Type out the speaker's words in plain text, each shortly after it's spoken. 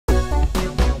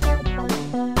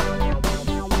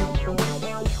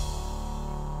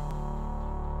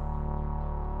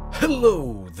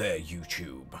Hello there,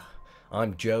 YouTube.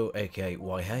 I'm Joe, aka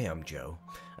WhyHeeeeyImJoe,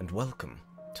 and welcome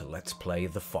to Let's Play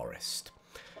The Forest.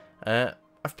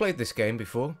 I've played this game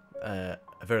before, a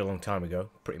very long time ago,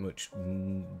 pretty much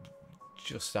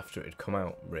just after it had come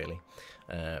out, really.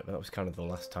 But that was kind of the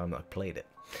last time that I played it.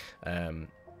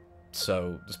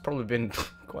 So there's probably been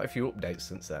quite a few updates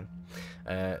since then.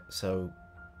 So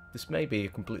this may be a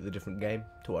completely different game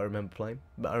to what I remember playing,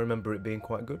 but I remember it being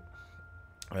quite good.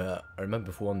 I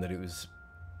remember for one that it was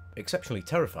exceptionally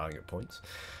terrifying at points,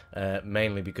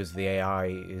 mainly because the AI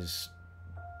is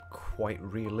quite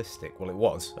realistic. Well, it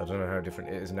was. I don't know how different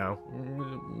it is now.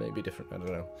 Maybe different, I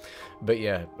don't know. But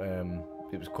yeah,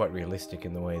 it was quite realistic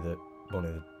in the way that one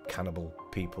of the cannibal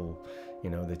people, you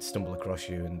know, they'd stumble across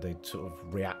you and they'd sort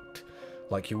of react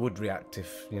like you would react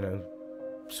if, you know,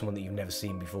 someone that you've never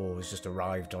seen before has just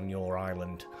arrived on your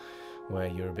island where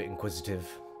you're a bit inquisitive.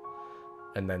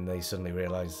 And then they suddenly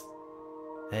realise,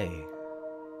 hey,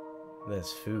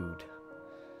 there's food.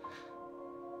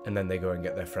 And then they go and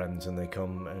get their friends and they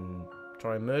come and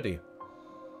try and murder you.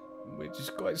 Which is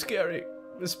quite scary,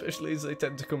 especially as they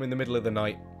tend to come in the middle of the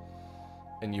night.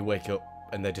 And you wake up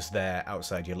and they're just there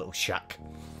outside your little shack,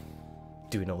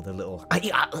 doing all the little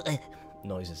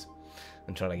noises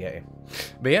and trying to get you.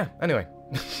 But yeah, anyway,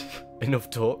 enough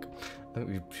talk. I think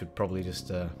we should probably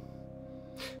just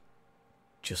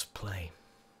play.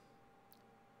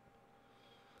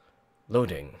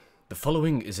 Loading. The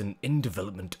following is an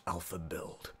in-development alpha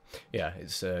build. Yeah,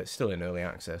 it's still in early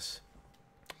access,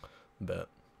 but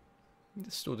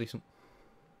it's still decent.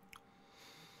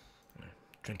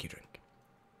 Drinky drink.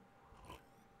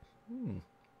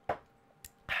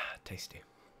 Tasty.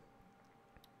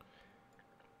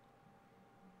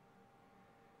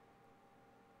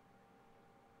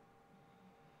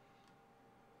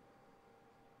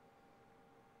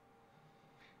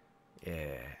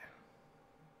 Yeah.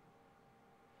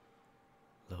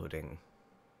 Loading.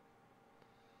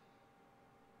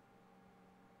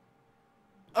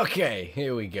 Okay,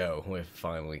 here we go. We're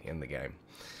finally in the game.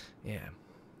 Yeah.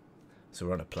 So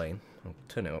we're on a plane. I'll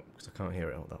turn it up because I can't hear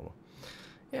it all that well.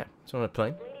 Yeah, so on a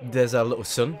plane. There's our little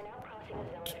son.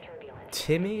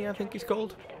 Timmy, I think he's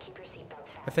called.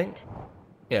 I think.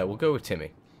 Yeah, we'll go with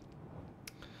Timmy.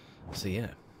 So yeah.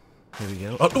 Here we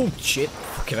go. Oh shit!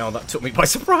 Fucking hell, that took me by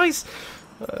surprise!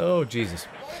 Oh, Jesus.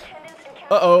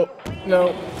 Uh-oh.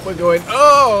 No, we're going.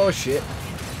 Oh, shit.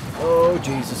 Oh,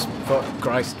 Jesus. Fuck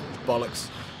Christ. Bollocks.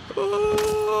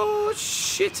 Oh,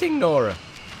 shitting Nora.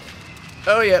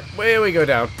 Oh, yeah. Here we go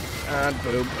down. And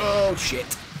boom. Oh, shit.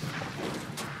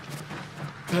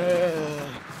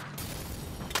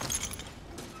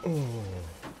 Oh.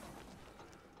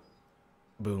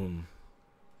 Boom.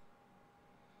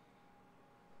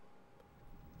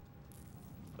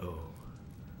 Oh.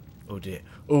 Oh, dear.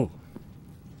 Oh.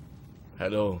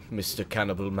 Hello, Mr.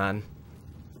 Cannibal Man.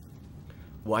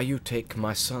 Why you take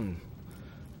my son?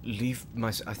 Leave my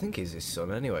son. I think he's his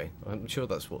son anyway. I'm sure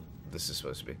that's what this is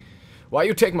supposed to be. Why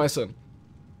you take my son?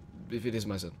 If it is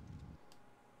my son.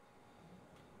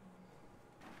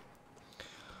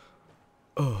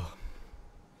 Oh.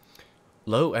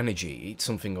 Low energy. Eat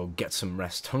something or get some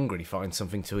rest. Hungry. Find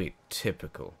something to eat.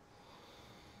 Typical.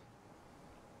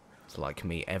 It's like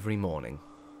me every morning.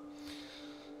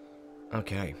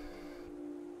 Okay.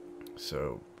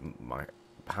 So, my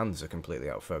hands are completely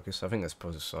out of focus. I think that's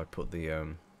because I put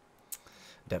the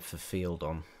depth of field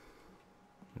on.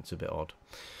 It's a bit odd.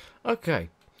 Okay.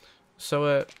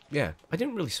 So, yeah. I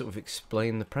didn't really sort of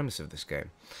explain the premise of this game.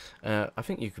 I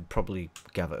think you could probably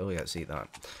gather... Oh, yeah, let's eat that.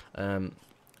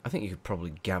 I think you could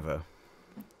probably gather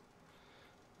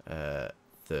that,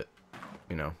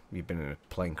 you know, you've been in a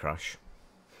plane crash.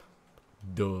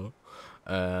 Duh.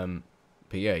 But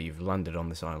yeah, you've landed on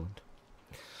this island.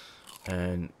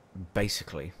 And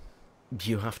basically,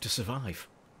 you have to survive.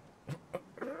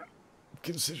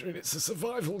 Considering it's a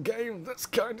survival game, that's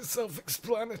kind of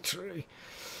self-explanatory.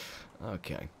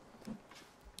 Okay.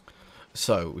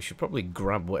 So, we should probably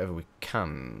grab whatever we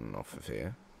can off of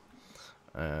here.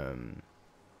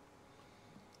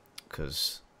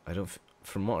 Because,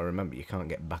 from what I remember, you can't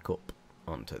get back up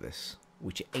onto this.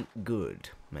 Which ain't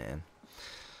good, man.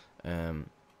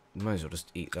 Might as well just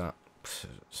eat that.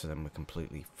 So then we're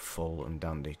completely full and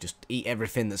dandy. Just eat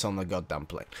everything that's on the goddamn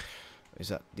plate. Is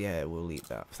that... Yeah, we'll eat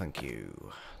that. Thank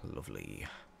you. Lovely.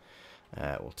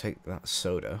 We'll take that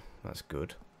soda. That's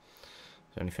good.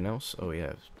 Is there anything else? Oh,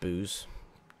 yeah. Booze.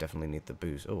 Definitely need the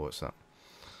booze. Oh, what's that?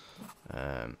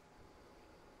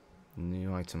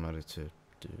 New item added to...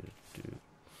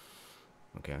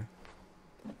 Okay.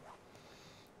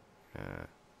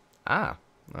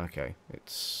 Okay.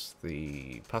 It's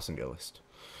the passenger list.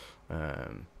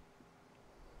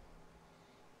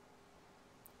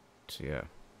 yeah.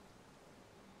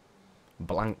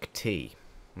 Blank T.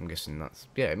 I'm guessing that's...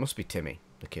 Yeah, it must be Timmy,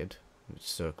 the kid. It's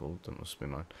circled, that must be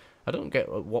mine. I don't get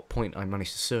at what point I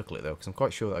managed to circle it, though, because I'm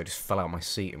quite sure that I just fell out of my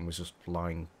seat and was just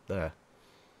lying there.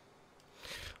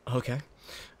 Okay.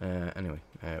 Anyway,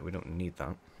 we don't need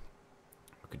that.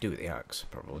 We could do with the axe,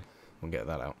 probably. We'll get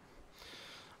that out.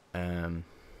 Are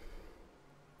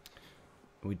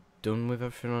we done with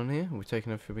everything on here? Are we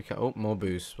taking everything we can? Oh, more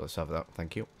booze. Let's have that.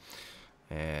 Thank you.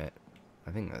 I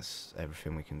think that's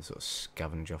everything we can sort of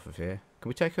scavenge off of here. Can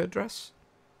we take her dress?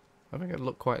 I think it'd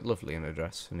look quite lovely in her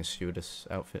dress, in a stewardess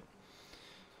outfit.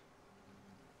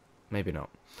 Maybe not.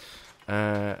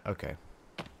 Okay.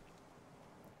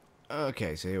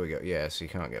 Okay, so here we go. Yeah, so you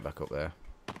can't get back up there.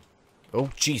 Oh,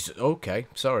 Jesus. Okay,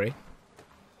 sorry.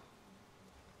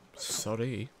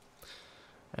 Sorry.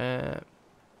 I'm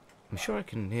sure I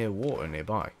can hear water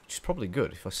nearby, which is probably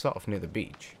good if I start off near the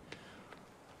beach.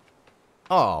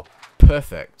 Oh,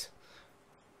 perfect.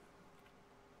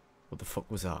 What the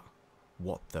fuck was that?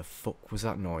 What the fuck was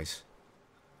that noise?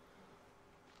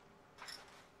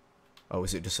 Oh,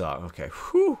 is it just that? Okay,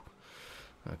 whew.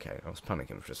 Okay, I was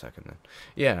panicking for a second then.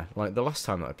 Yeah, like the last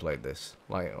time that I played this,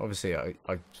 like obviously I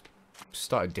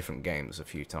started different games a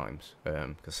few times,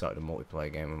 because I started a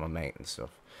multiplayer game with my mate and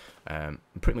stuff. And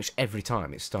pretty much every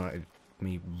time it started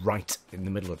me right in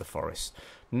the middle of the forest,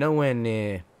 nowhere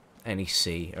near any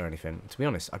sea or anything. To be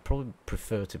honest, I probably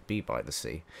prefer to be by the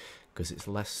sea, because it's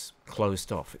less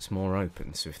closed off, it's more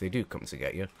open, so if they do come to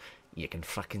get you, you can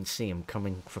fucking see them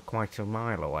coming for quite a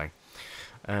mile away.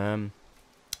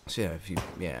 So yeah, if you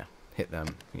hit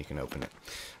them, you can open it.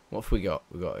 What have we got?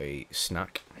 We got a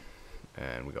snack,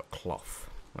 and we got cloth.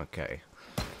 Okay,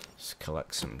 let's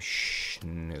collect some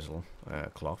schnizzle.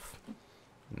 Cloth,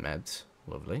 meds,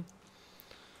 lovely.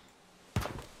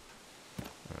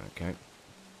 Okay.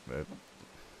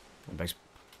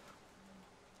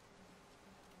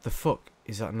 The fuck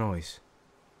is that noise?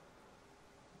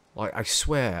 Like, I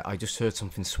swear I just heard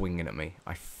something swinging at me.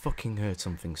 I fucking heard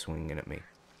something swinging at me.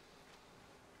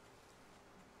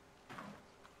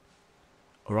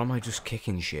 Or am I just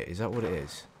kicking shit? Is that what it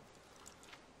is?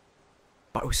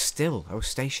 But I was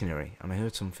stationary, and I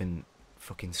heard something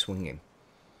fucking swinging.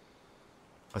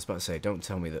 I was about to say, don't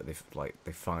tell me that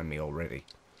they find me already.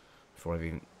 Before I've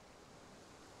even...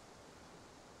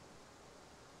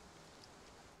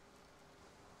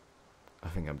 I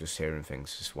think I'm just hearing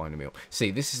things just winding me up. See,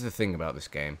 this is the thing about this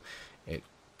game. It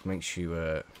makes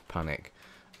you panic.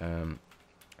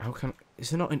 How can... Is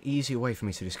there not an easier way for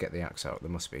me to just get the axe out? There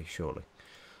must be, surely.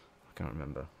 I can't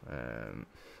remember.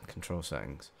 Control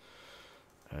settings.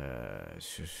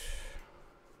 It's just...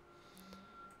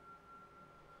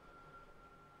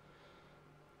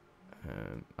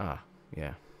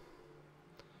 yeah.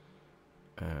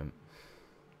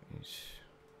 It's...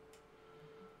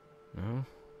 No?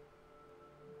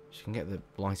 She can get the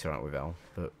lighter out with L,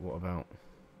 but what about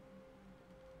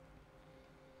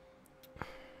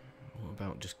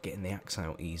just getting the axe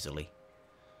out easily?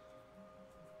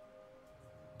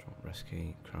 Drop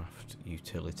rescue, craft,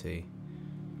 utility.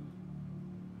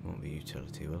 Won't be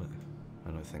utility, will it?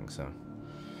 I don't think so.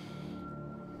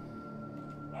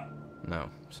 No,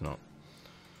 it's not.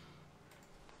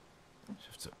 Just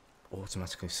have to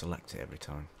automatically select it every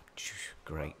time.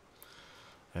 Great.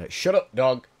 Shut up,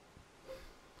 dog.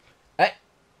 Hey.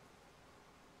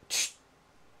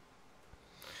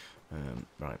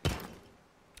 Right.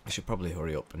 I should probably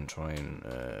hurry up and try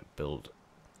and build.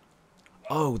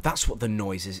 Oh, that's what the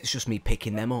noise is. It's just me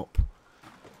picking them up.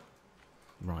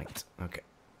 Right. Okay.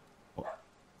 What?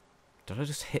 Did I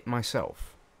just hit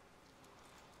myself?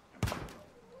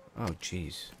 Oh,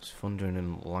 jeez. It's thundering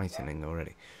and lightning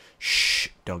already. Shh,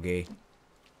 doggy.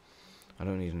 I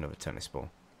don't need another tennis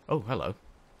ball. Oh, hello.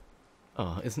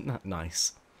 Oh, isn't that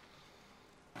nice?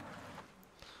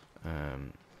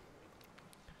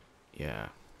 Yeah.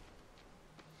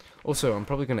 Also, I'm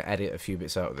probably going to edit a few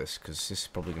bits out of this, because this is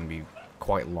probably going to be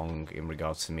quite long in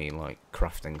regards to me, like,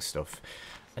 crafting stuff.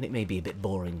 And it may be a bit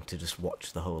boring to just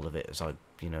watch the whole of it as I,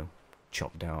 you know,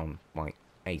 chop down, like,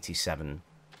 87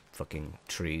 fucking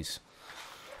trees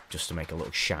just to make a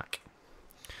little shack.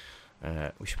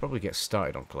 We should probably get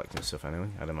started on collecting stuff anyway,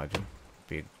 I'd imagine.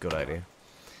 Be a good idea.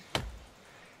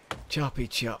 Choppy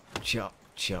chop, chop,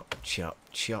 chop, chop,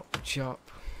 chop, chop.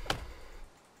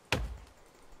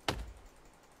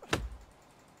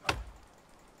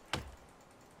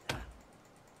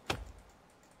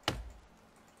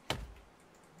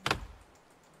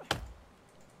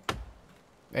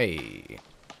 Hey.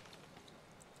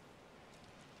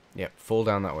 Yep, fall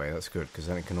down that way, that's good, because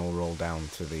then it can all roll down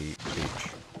to the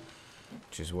beach.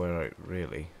 Which is where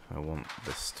I want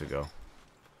this to go.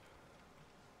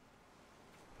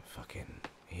 Fucking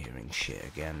hearing shit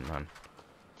again, man.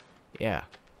 Yeah.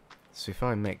 So if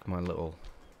I make my little...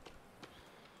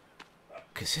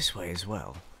 Because this way as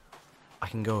well, I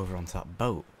can go over onto that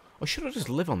boat. Or should I just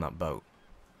live on that boat?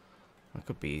 That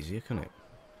could be easier, couldn't it?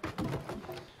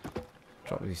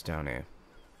 Drop these down here.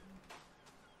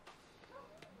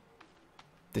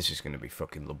 This is going to be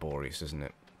fucking laborious, isn't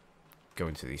it?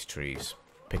 Going to these trees,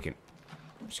 picking...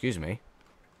 Excuse me.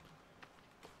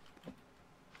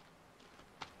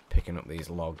 Picking up these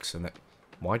logs, and then...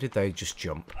 Why did they just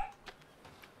jump?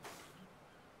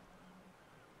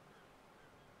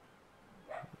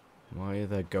 Why are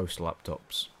there ghost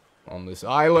laptops on this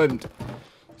island?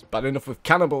 It's bad enough with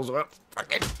cannibals, but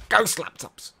fucking ghost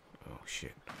laptops! Oh,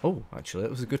 shit. Oh, actually,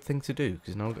 that was a good thing to do,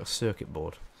 because now we've got a circuit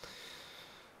board.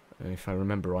 And if I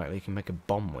remember rightly, you can make a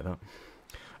bomb with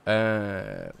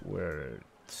that.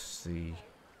 Where's the...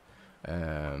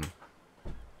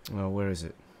 well, where is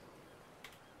it?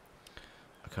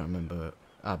 I can't remember.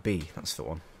 Ah, B, that's the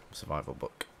one. Survival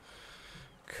book.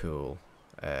 Cool.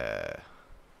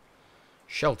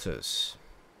 Shelters.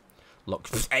 Lock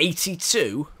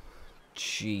 82?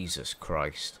 Jesus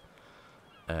Christ.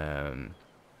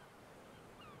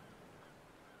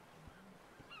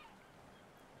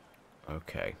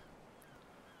 Okay.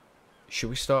 Should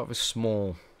we start with a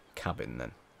small cabin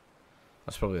then?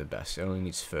 That's probably the best. It only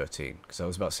needs 13. Because I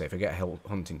was about to say, if I get a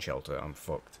hunting shelter, I'm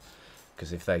fucked.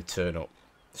 Because if they turn up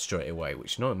straight away,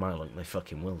 which not in my luck, they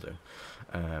fucking will do,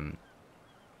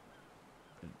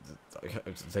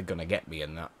 they're going to get me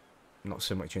in that. Not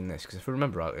so much in this. Because if I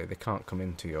remember rightly, they can't come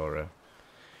into your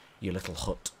little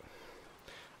hut.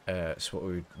 So what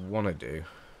we would want to do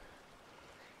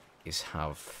is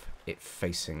have it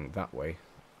facing that way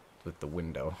with the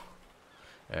window.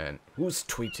 And who's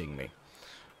tweeting me?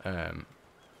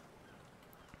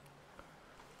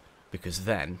 Because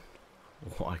then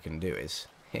what I can do is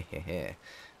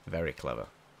very clever,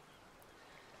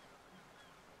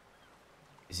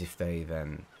 is if they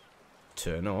then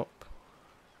turn up,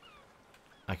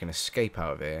 I can escape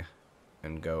out of here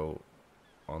and go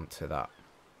onto that.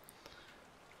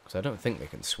 Because I don't think they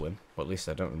can swim, or at least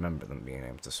I don't remember them being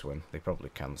able to swim. They probably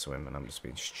can swim and I'm just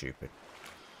being stupid.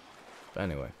 But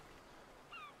anyway,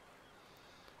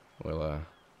 we'll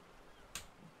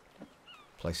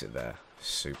place it there.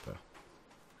 Super.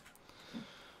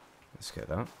 Let's get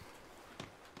that.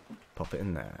 Pop it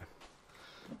in there.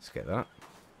 Let's get that.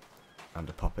 And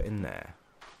a pop it in there.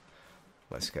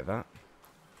 Let's get that.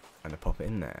 And a pop it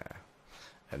in there.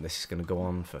 And this is going to go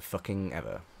on for fucking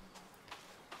ever.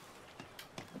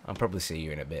 I'll probably see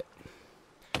you in a bit.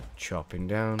 Chopping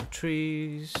down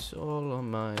trees all on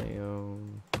my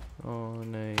own.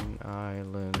 On an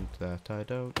island that I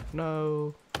don't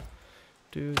know.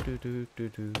 Do do do do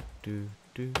do do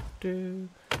do do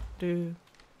do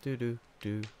do do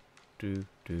do do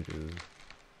do do.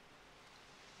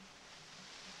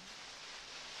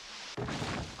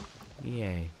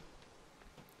 Yay.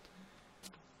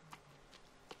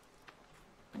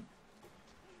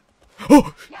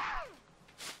 Oh!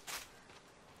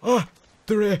 Ah!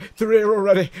 They're here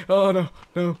already! Oh no,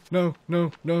 no, no,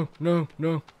 no, no, no,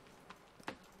 no.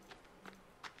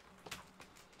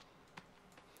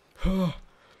 Oh,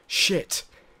 shit.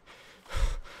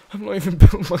 I've not even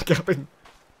built my cabin.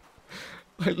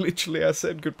 I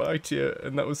said goodbye to you,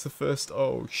 and that was the first.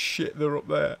 Oh shit, they're up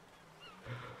there.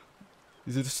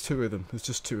 Is there just two of them? There's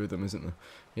just two of them, isn't there?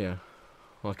 Yeah.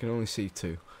 Well, I can only see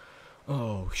two.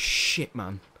 Oh shit,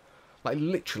 man. Like,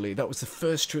 literally, that was the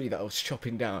first tree that I was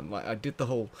chopping down. Like, I did the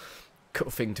whole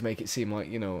cut thing to make it seem like,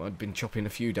 you know, I'd been chopping a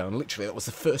few down. Literally, that was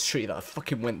the first tree that I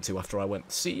fucking went to after I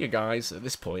went, see you guys, at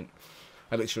this point.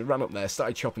 I literally ran up there,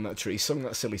 started chopping that tree, sung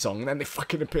that silly song, and then they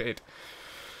fucking appeared.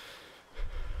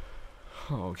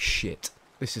 Oh, shit.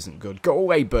 This isn't good. Go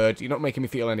away, bird. You're not making me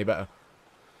feel any better.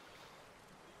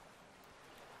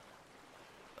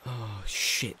 Oh,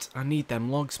 shit. I need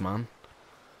them logs, man.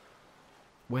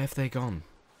 Where have they gone?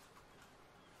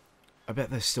 I bet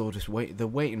they're still just waiting. They're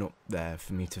waiting up there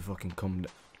for me to fucking come.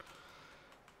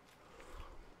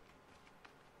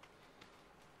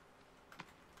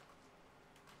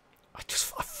 I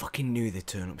fucking knew they'd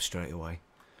turn up straight away.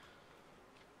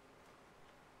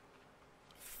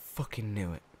 Fucking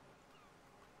knew it.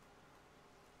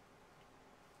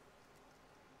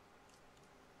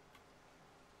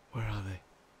 Where are they?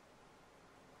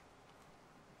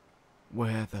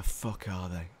 Where the fuck are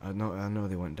they? I know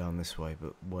they went down this way,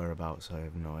 but whereabouts I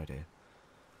have no idea.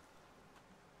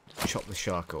 Chop the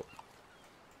shark up.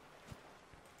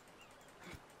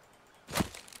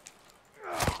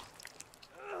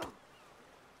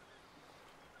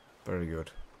 Very good.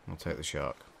 I'll take the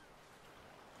shark.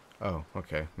 Oh,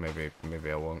 okay. Maybe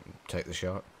I won't take the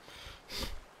shot.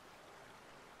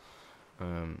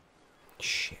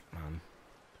 Shit, man.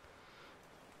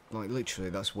 Like,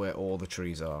 literally, that's where all the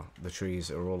trees are. The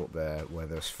trees are all up there where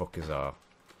those fuckers are.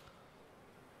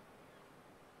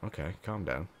 Okay, calm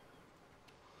down.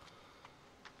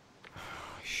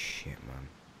 Oh, shit, man.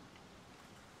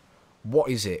 What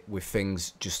is it with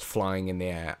things just flying in the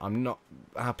air? I'm not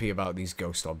happy about these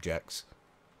ghost objects.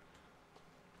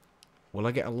 Will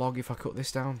I get a log if I cut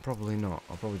this down? Probably not.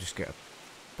 I'll probably just get a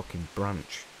fucking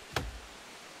branch.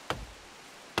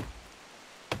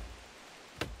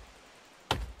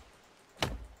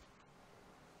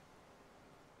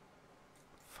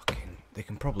 Fucking... They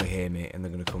can probably hear me and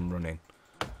they're going to come running.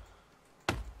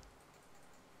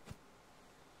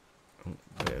 Oh,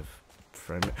 bit of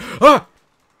frame... Ah!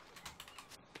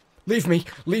 Leave me!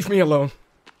 Leave me alone!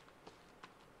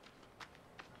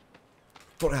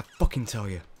 What did I fucking tell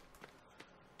you?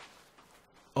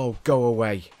 Oh, go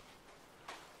away.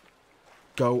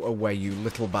 Go away, you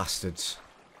little bastards.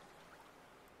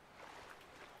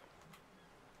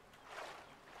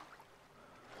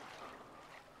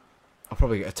 I'll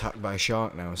probably get attacked by a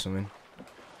shark now or something.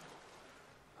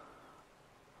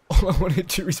 All I want to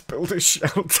do is build a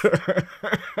shelter.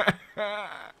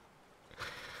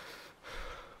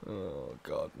 Oh,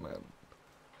 God, man.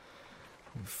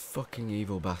 You fucking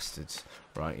evil bastards.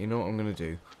 Right, you know what I'm going to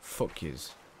do? Fuck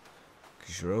yous.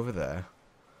 Because you're over there.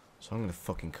 So I'm going to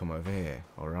fucking come over here,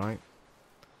 alright?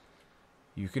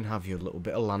 You can have your little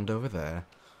bit of land over there.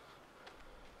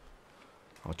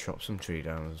 I'll chop some trees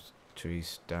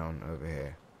down over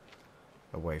here.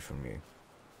 Away from you.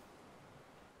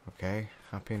 Okay,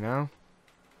 happy now?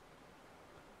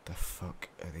 The fuck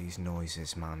are these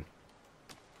noises, man?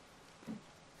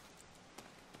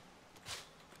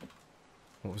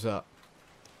 What was that?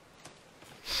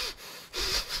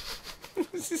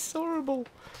 This is horrible.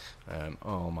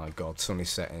 Oh my god, sun is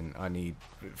setting. I need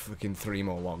fucking 3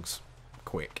 more logs.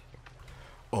 Quick.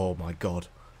 Oh my god.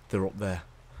 They're up there.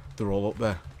 They're all up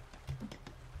there.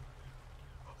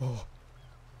 Oh.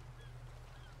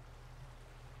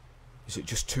 Is it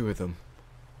just 2 of them?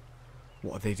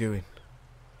 What are they doing?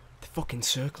 They're fucking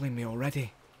circling me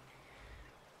already.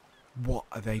 What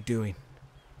are they doing?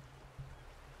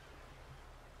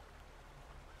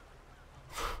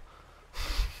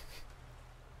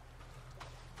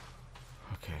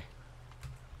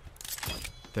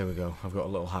 There we go, I've got a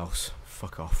little house.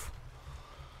 Fuck off.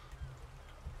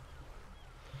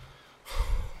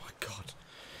 Oh my god.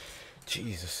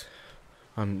 Jesus.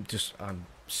 I'm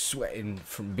sweating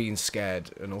from being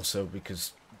scared and also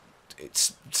because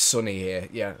it's sunny here.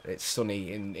 Yeah, it's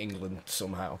sunny in England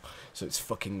somehow. So it's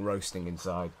fucking roasting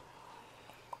inside.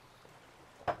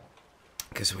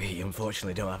 Because we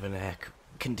unfortunately don't have an air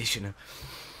conditioner.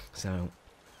 So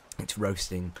it's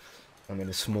roasting. I'm in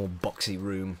a small boxy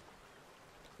room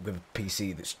with a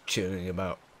PC that's churning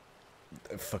about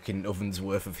a fucking oven's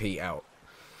worth of heat out.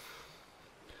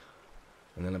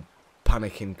 And then I'm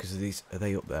panicking because of these... Are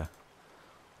they up there?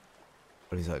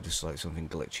 Or is that just like something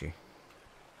glitchy?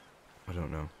 I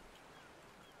don't know.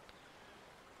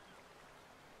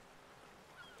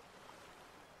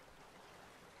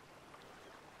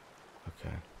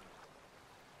 Okay.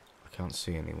 I can't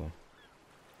see anyone.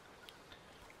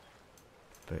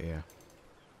 But yeah.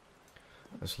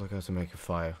 Let's look how to make a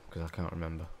fire, because I can't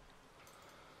remember.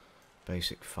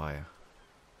 Basic fire.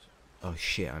 Oh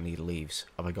shit, I need leaves.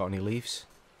 Have I got any leaves?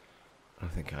 I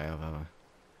don't think I have I?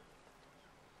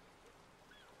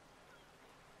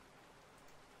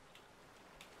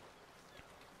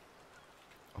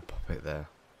 I'll pop it there.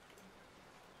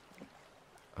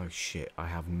 Oh shit, I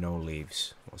have no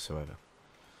leaves whatsoever.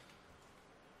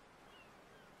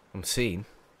 I'm seen.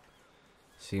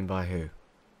 Seen by who?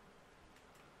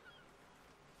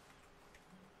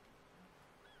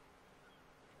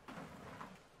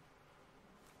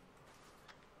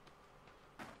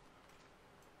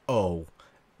 Oh,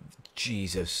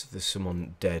 Jesus, there's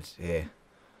someone dead here.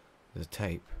 There's a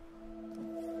tape.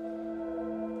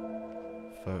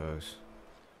 Photos.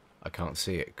 I can't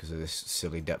see it because of this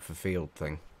silly depth of field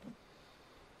thing.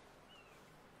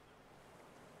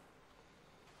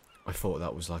 I thought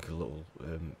that was like a little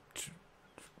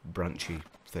branchy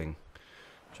thing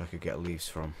which I could get leaves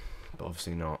from, but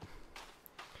obviously not.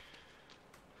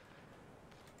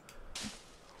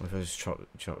 What if I just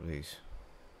chop these?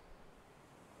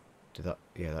 Did that?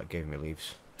 Yeah, that gave me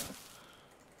leaves.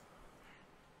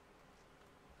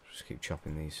 Just keep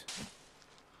chopping these.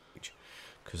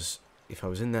 Because if I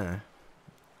was in there,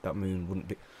 that moon wouldn't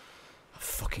be... A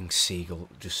fucking seagull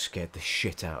just scared the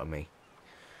shit out of me.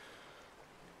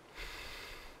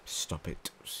 Stop it,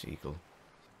 seagull.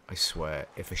 I swear,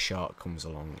 if a shark comes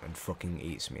along and fucking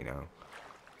eats me now,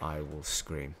 I will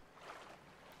scream.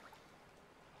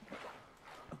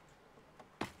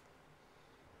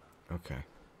 Okay.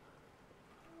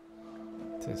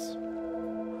 It is.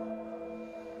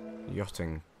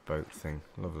 Yachting boat thing.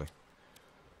 Lovely.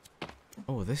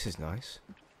 Oh, this is nice.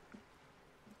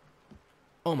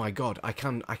 Oh my god, I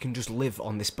can just live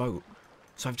on this boat.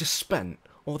 So I've just spent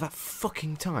all that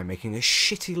fucking time making a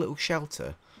shitty little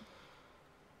shelter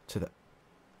to the...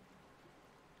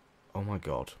 Oh my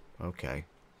god, okay.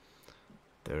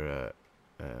 There are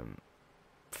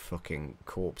fucking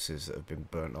corpses that have been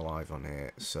burnt alive on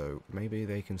here, so maybe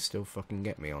they can still fucking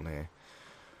get me on here.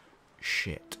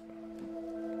 Shit.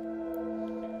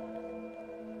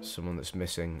 Someone that's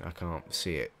missing, I can't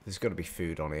see it. There's got to be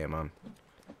food on here, man.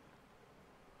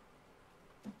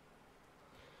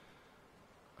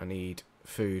 I need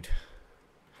food.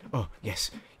 Oh,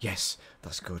 yes, yes,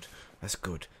 that's good, that's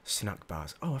good. Snack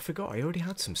bars. Oh, I forgot, I already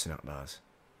had some snack bars.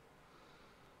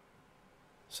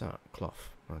 So, cloth,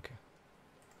 okay.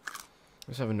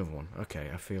 Let's have another one. Okay,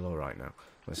 I feel alright now.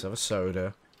 Let's have a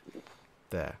soda.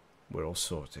 There, we're all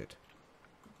sorted.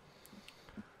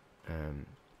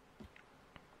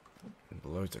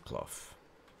 Loads of cloth.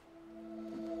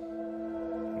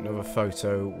 Another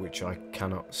photo, which I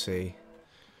cannot see.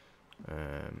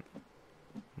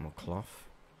 More cloth.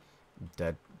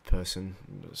 Dead person.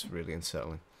 That's really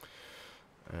unsettling.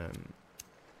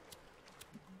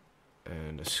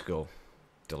 And a skull.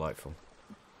 Delightful.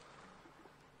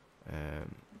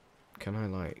 Can I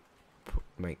like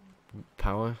make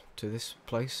power to this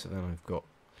place? And then I've got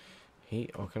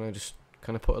heat, or can I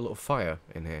put a little fire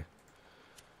in here?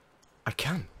 I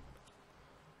can.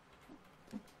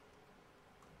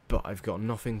 But I've got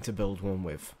nothing to build one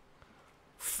with.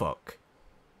 Fuck.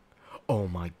 Oh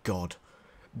my god.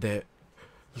 The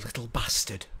little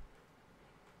bastard.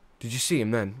 Did you see him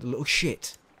then? The little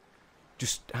shit.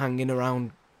 Just hanging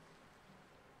around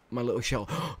my little shell.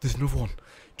 There's another one.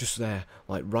 Just there.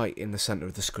 Like right in the centre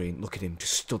of the screen. Look at him.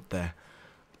 Just stood there.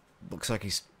 Looks like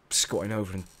he's squatting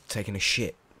over and taking a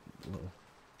shit. Little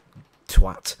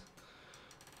twat.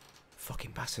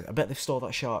 Fucking bastard. I bet they've stole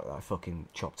that shark that I fucking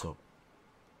chopped up.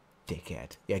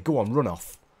 Dickhead. Yeah, go on, run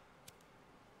off.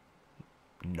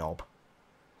 Knob.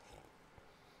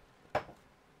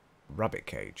 Rabbit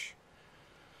cage.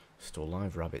 Store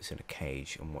live rabbits in a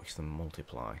cage and watch them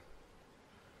multiply.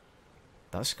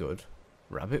 That's good.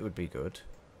 Rabbit would be good.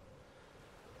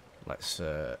 Let's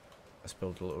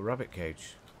build a little rabbit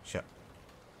cage.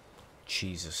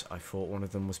 Jesus, I thought one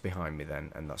of them was behind me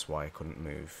then, and that's why I couldn't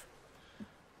move.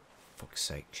 Fuck's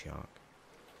sake, shark.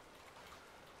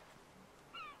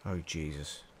 Oh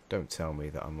Jesus, don't tell me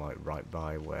that I'm like right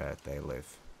by where they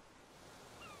live.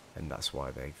 And that's why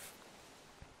they've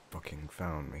fucking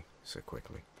found me so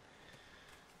quickly.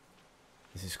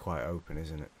 This is quite open,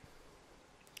 isn't it?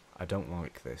 I don't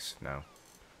like this now.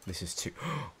 This is too...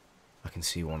 I can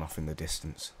see one off in the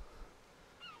distance.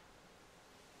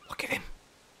 Look at him!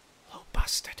 Little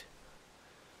bastard.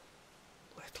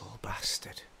 Little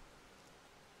bastard.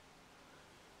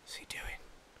 What's he doing?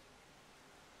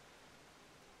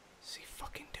 What's he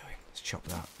fucking doing? Let's chop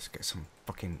that. Let's get some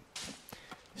fucking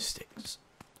sticks.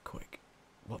 Quick.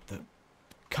 What the...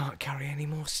 Can't carry any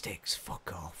more sticks.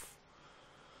 Fuck off.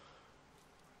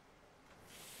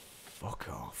 Fuck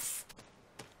off.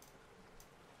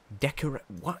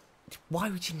 What? Why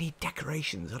would you need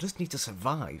decorations? I just need to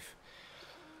survive.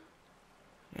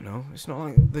 You know, it's not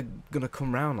like they're gonna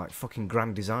come round like fucking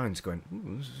Grand Designs going,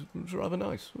 ooh, this is rather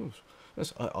nice. Ooh,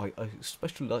 I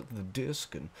especially like the deer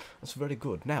skin. That's very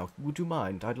good. Now, would you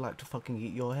mind? I'd like to fucking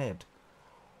eat your head.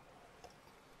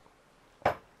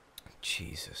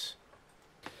 Jesus.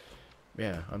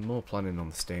 Yeah, I'm more planning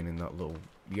on staying in that little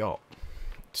yacht.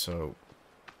 So,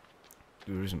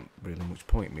 there isn't really much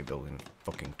point in me building a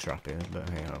fucking trap here, but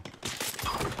hey ho.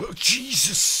 Oh,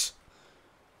 Jesus!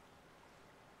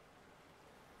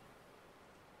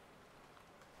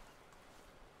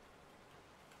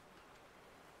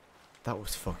 That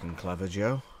was fucking clever,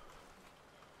 Joe.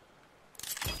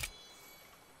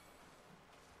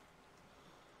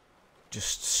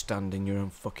 Just stand in your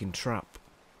own fucking trap.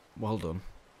 Well done.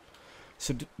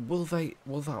 So, will that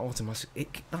automatically...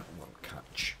 That won't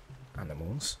catch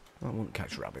animals. That won't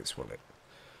catch rabbits, will it?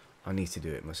 I need to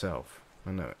do it myself.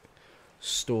 I know it.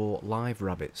 Store live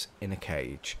rabbits in a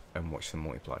cage and watch them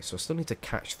multiply. So I still need to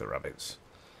catch the rabbits.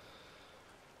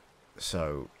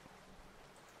 So...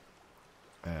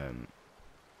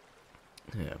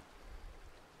 yeah.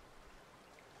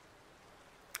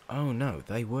 Oh no,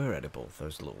 they were edible,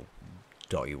 those little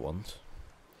dotty ones.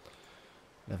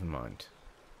 Never mind.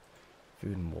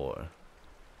 Food and water.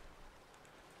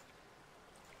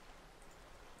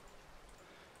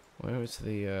 Where is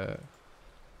the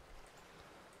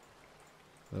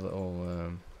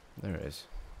little, there it is.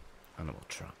 Animal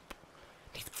trap.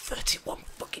 Need 31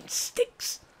 fucking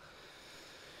sticks!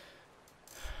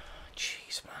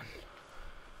 Jeez, man.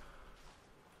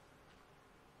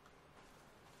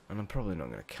 And I'm probably not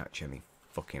going to catch any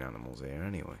fucking animals here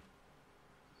anyway.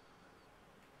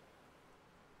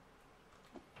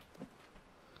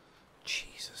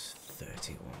 Jesus,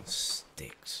 31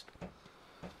 sticks.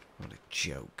 What a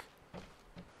joke.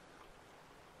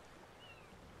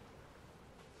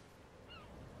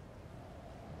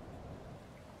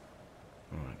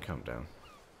 Alright, calm down.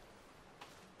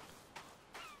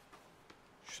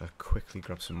 Should I quickly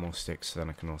grab some more sticks so then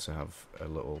I can also have a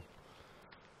little...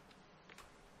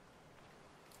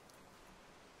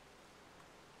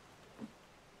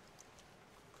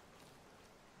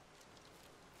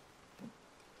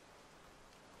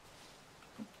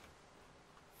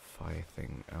 fire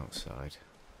thing outside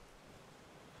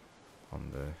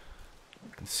on the...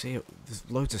 I can see it. There's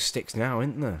loads of sticks now,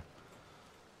 isn't there?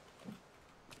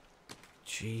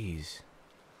 Jeez.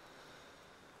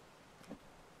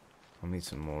 I'll need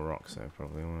some more rocks there,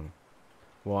 probably, won't I?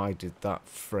 Why did that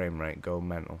frame rate go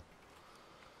mental?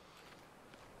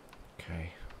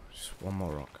 Okay, just one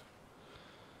more rock.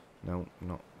 No,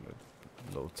 not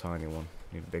a little tiny one.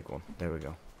 Need a big one. There we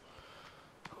go.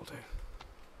 That'll do.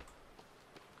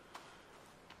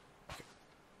 Okay.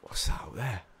 What's that out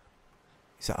there?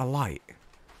 Is that a light?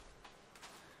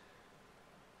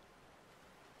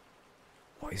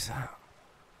 What is that?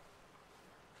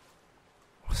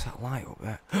 What's that light up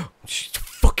there? It's a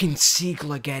fucking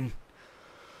seagull again.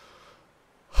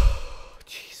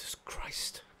 Jesus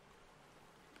Christ.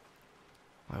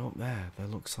 Like up there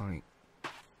looks like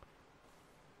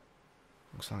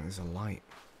there's a light.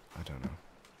 I don't know.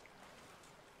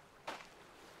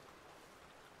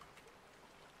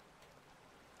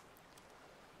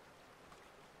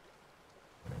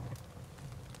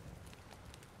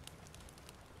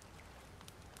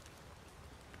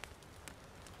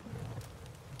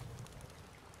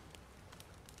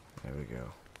 There we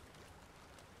go.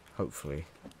 Hopefully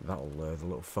that'll lure the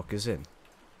little fuckers in.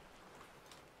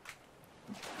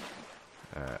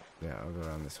 Yeah, I'll go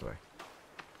around this way.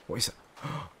 What is that?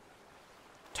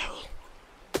 Toll.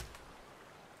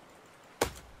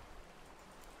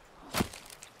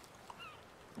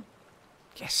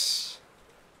 Yes.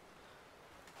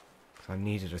 I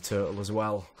needed a turtle as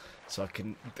well, so I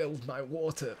can build my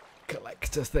water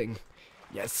collector thing.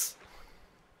 Yes.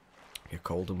 You're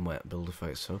cold and wet, build a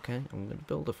fire. It's okay, I'm going to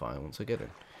build a fire once I get in.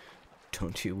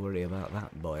 Don't you worry about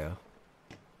that, boyo.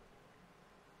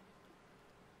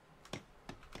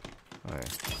 Oh, yeah.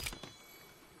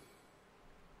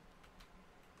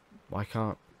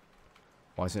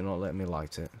 Why is it not letting me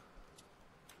light it?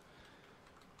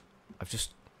 I've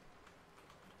just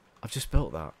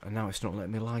built that, and now it's not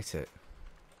letting me light it.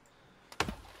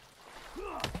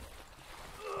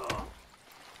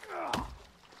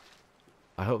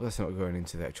 I hope that's not going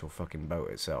into the actual fucking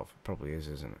boat itself. It probably is,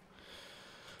 isn't it?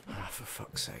 Ah, for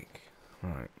fuck's sake.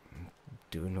 Right,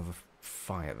 do another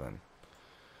fire then.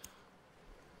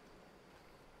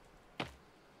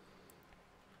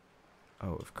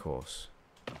 Oh, of course.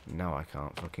 Now I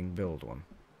can't fucking build one.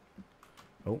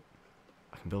 Oh,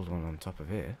 I can build one on top of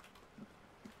here.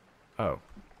 Oh.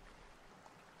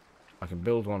 I can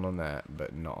build one on there,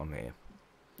 but not on here.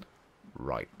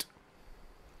 Right.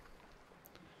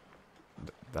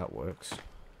 That works.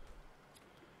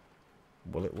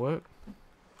 Will it work?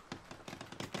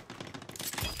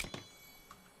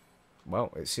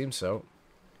 Well, it seems so.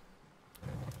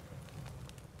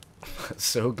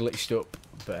 So glitched up,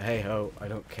 but hey ho, I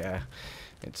don't care.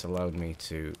 It's allowed me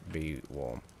to be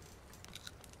warm.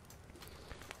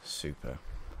 Super.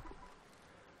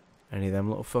 Any of them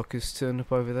little fuckers turned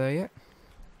up over there yet?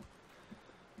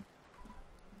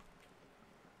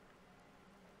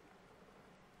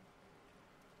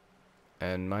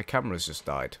 And my camera's just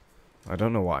died. I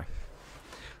don't know why.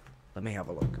 Let me have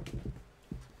a look.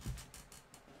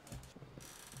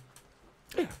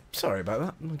 Yeah, sorry about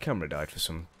that. My camera died for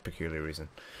some peculiar reason.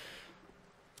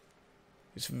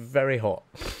 It's very hot.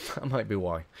 That might be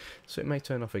why. So it may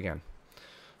turn off again.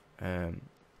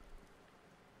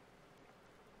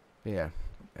 Yeah.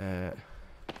 I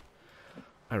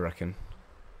reckon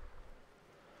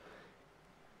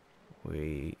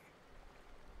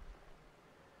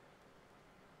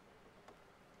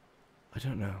I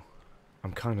don't know. I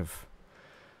kind of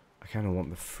want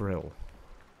the thrill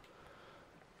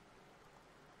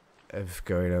of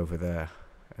going over there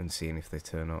and seeing if they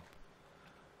turn up.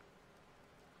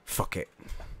 Fuck it.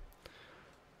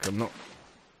 I'm not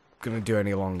gonna do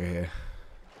any longer here.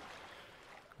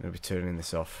 I'm going to be turning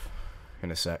this off in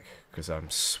a sec because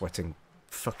I'm sweating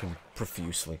fucking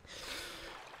profusely.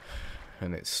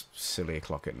 And it's silly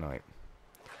o'clock at night.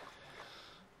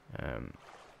 I'm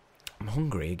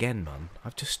hungry again, man.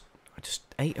 I just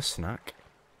ate a snack.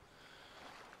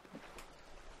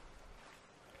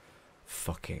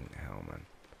 Fucking hell, man.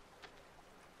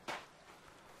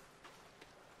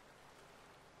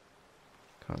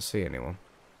 Can't see anyone.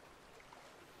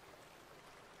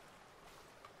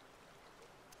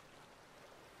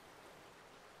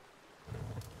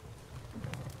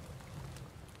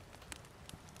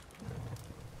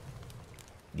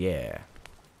 Yeah.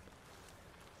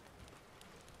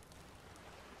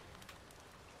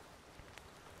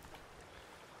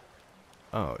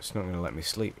 Oh, it's not going to let me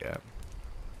sleep yet.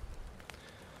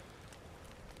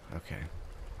 Okay.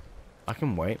 I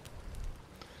can wait.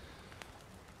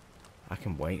 I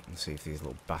can wait and see if these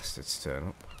little bastards turn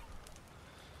up.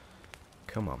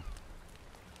 Come on.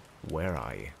 Where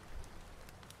are you?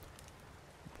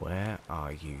 Where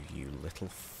are you, you little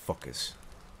fuckers?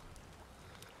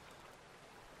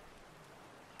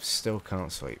 Still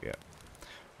can't sleep yet.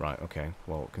 Right, okay.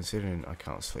 Well, considering I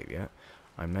can't sleep yet,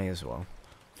 I may as well.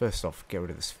 First off, get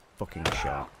rid of this fucking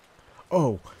shark.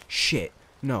 Oh, shit.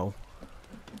 No.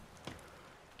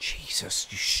 Jesus,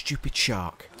 you stupid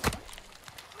shark.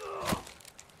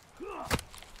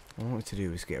 All I want to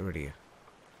do is get rid of you.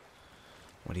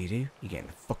 What do? You get in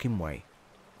the fucking way.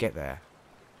 Get there.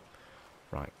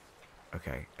 Right.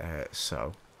 Okay,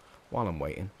 so, while I'm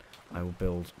waiting, I will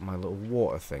build my little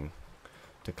water thing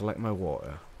to collect my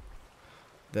water.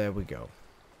 There we go.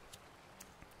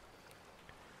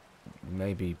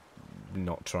 Maybe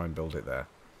not try and build it there.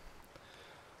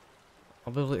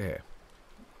 I'll build it here.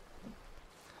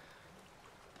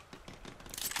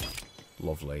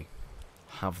 Lovely.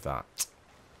 Have that.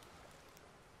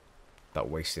 That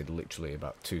wasted literally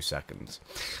about 2 seconds.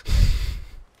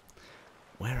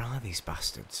 Where are these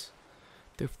bastards?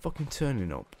 They're fucking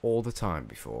turning up all the time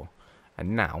before,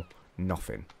 and now,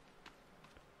 nothing.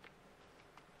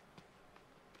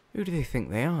 Who do they think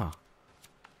they are?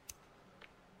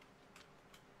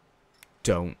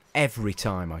 Don't. Every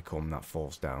time I come, that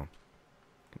falls down.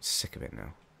 I'm sick of it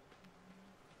now.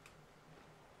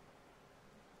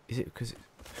 Is it because it's...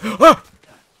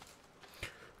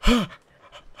 Ah!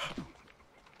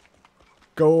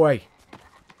 Go away.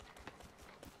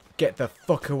 Get the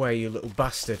fuck away, you little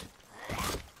bastard.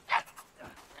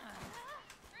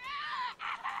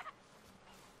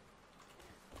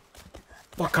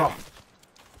 Fuck off.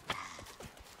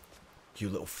 You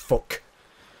little fuck.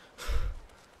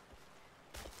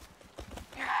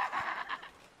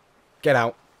 Get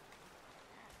out.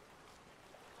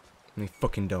 And he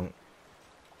fucking don't.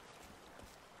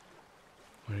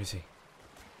 Where is he?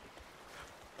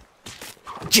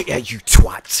 Yeah, you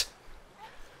twat!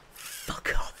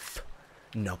 Fuck off,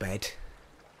 knobhead.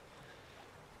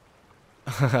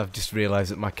 I've just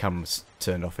realised that my camera's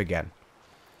turned off again.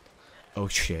 Oh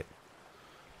shit.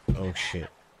 Oh shit.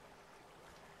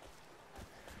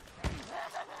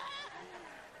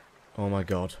 Oh my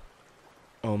god.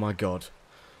 Oh my god.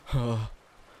 Oh,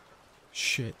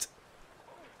 shit.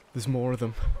 There's more of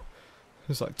them.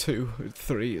 There's like 2,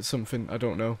 3 or something, I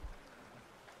don't know.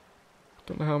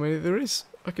 Don't know how many there is.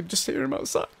 I can just hear him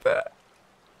outside there.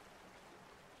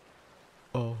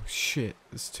 Oh shit,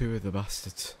 there's 2 of the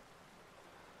bastards.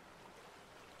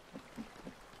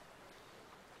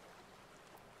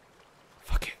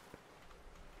 Fuck it.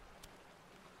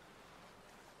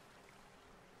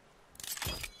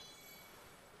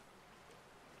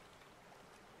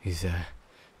 He's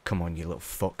come on, you little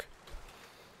fuck.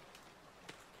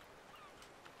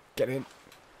 Get in.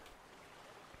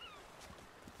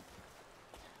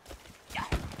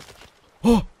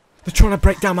 Oh! They're trying to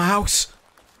break down my house!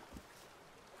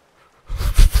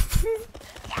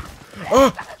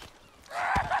 Oh!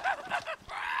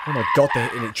 Oh my god, they're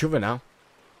hitting each other now.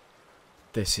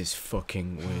 This is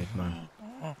fucking weird, man.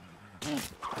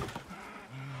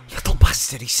 Little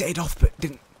bastard, he set it off but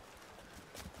didn't...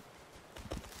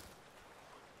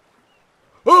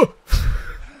 Oh!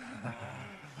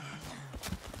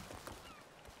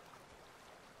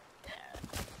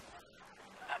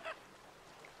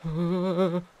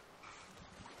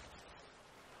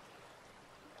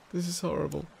 This is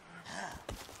horrible.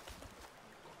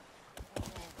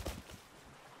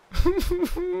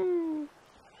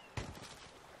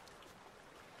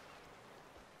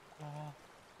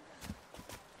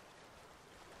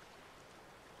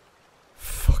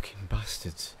 Fucking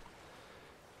bastards.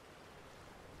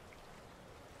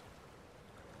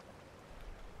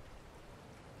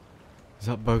 Is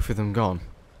that both of them gone?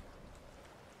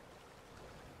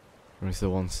 Or is there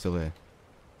one still here?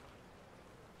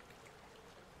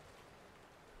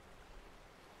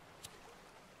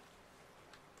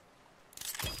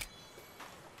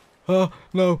 Oh,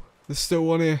 no. There's still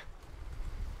one here.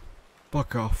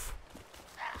 Fuck off.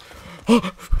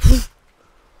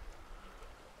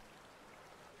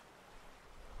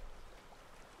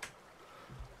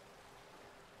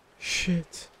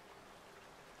 Shit.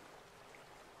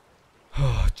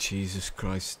 Oh, Jesus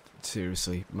Christ.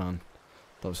 Seriously, man.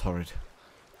 That was horrid.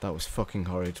 That was fucking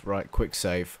horrid. Right, quick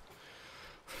save.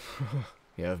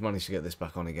 Yeah, I've managed to get this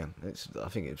back on again. I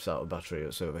think it's out of battery or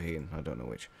it's overheating. I don't know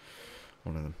which.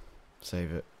 One of them.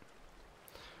 Save it.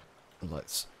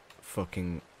 Let's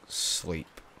fucking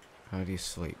sleep. How do you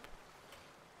sleep?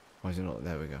 Why is it not?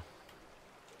 There we go.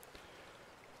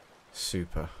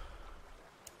 Super.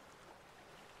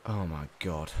 Oh my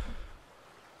god.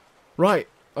 Right.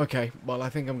 Okay. Well, I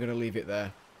think I'm going to leave it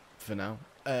there for now.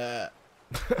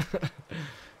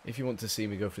 If you want to see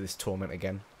me go through this torment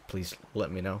again, please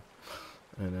let me know.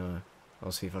 And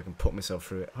I'll see if I can put myself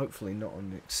through it. Hopefully not on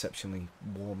an exceptionally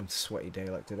warm and sweaty day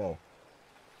like today.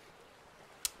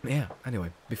 Yeah,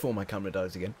 anyway, before my camera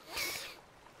dies again,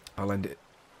 I'll end it.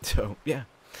 So, yeah.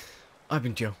 I've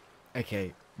been Joe,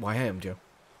 aka WhyHeeeeyImJoe.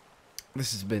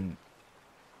 This has been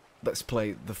Let's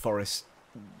Play The Forest.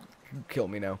 Kill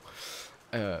me now.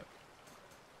 Yeah,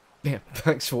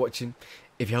 thanks for watching,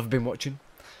 if you have been watching,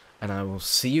 and I will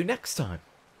see you next time.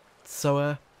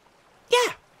 So,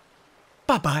 yeah,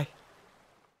 bye-bye.